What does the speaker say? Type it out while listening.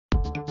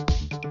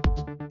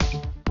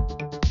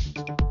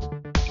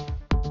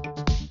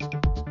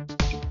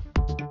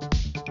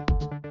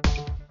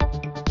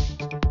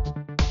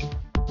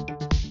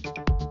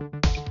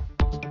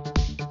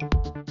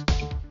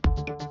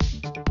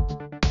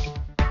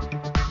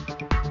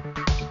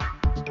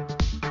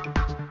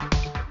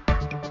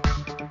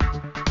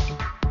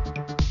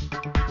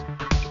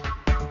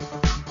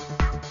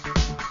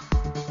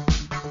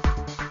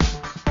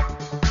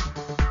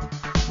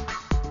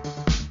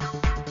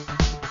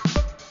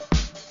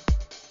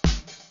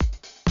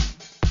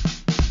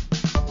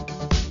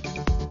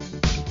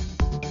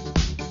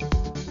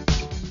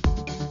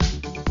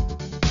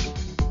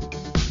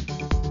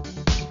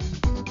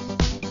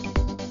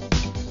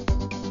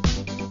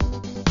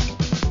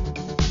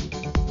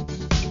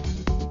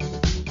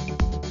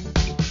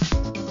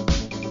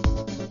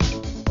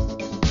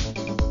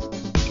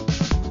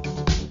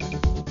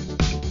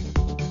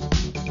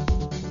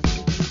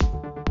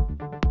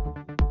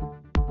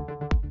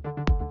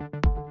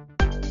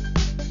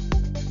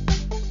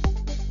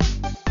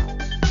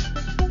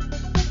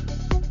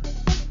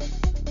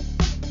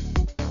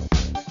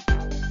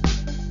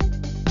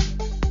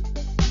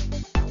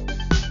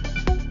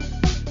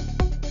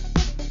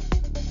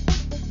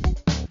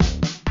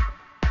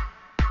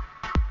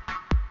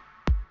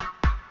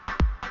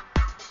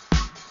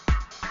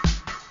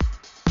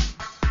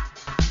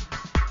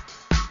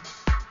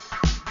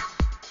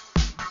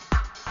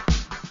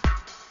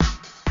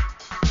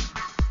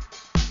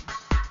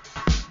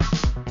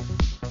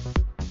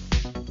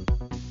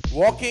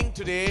Walking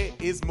today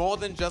is more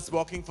than just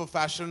walking for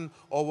fashion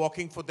or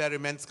walking for their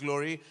immense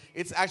glory.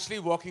 It's actually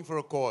walking for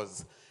a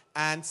cause.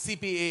 And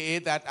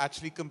CPAA, that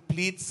actually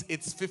completes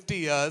its 50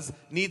 years,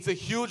 needs a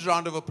huge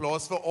round of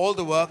applause for all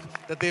the work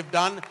that they've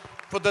done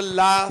for the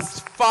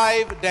last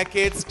 5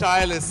 decades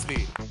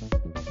tirelessly.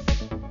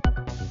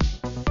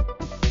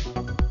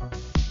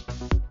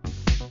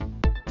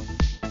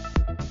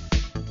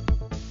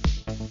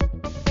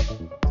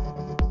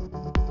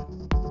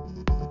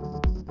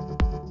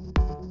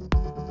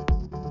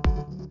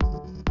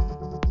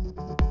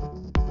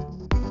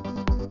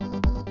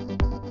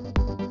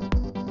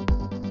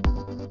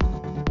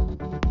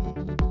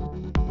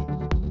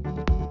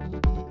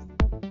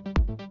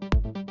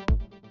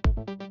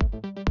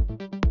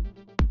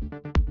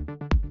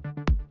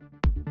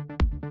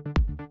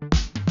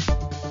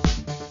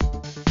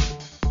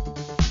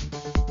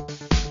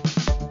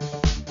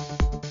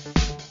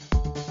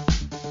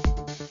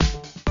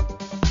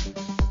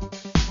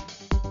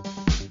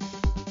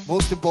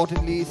 Most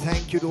importantly,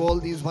 thank you to all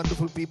these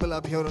wonderful people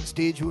up here on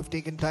stage who have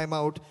taken time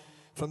out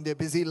from their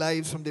busy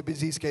lives, from their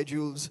busy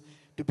schedules,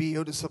 to be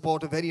here to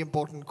support a very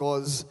important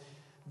cause.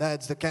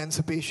 That's the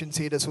Cancer Patients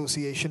Aid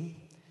Association.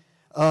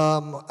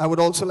 I would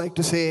also like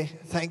to say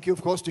thank you,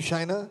 of course, to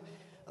Shaina.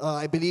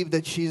 I believe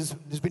that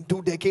there's been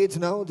 2 decades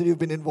now that you've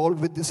been involved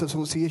with this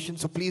association,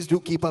 so please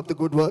do keep up the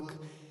good work.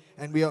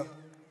 And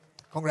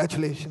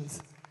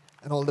congratulations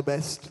and all the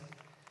best.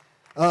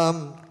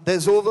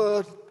 There's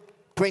over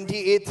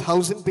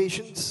 28,000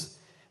 patients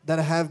that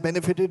have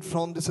benefited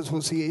from this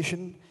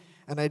association,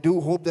 and I do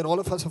hope that all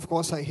of us, of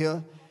course, are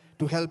here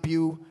to help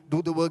you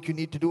do the work you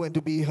need to do and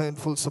to be here in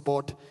full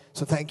support.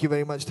 So thank you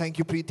very much. Thank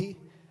you, Preity.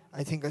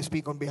 I think I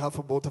speak on behalf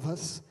of both of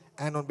us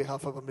and on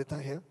behalf of Amrita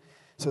here.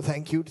 So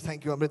thank you,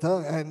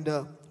 Amrita,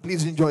 and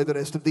please enjoy the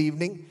rest of the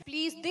evening.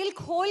 Please dil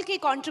khol ke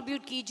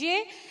contribute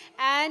kijiye,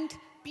 and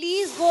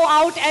please go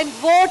out and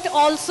vote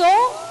also,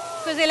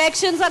 because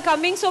elections are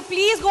coming. So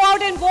please go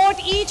out and vote,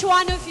 each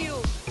one of you.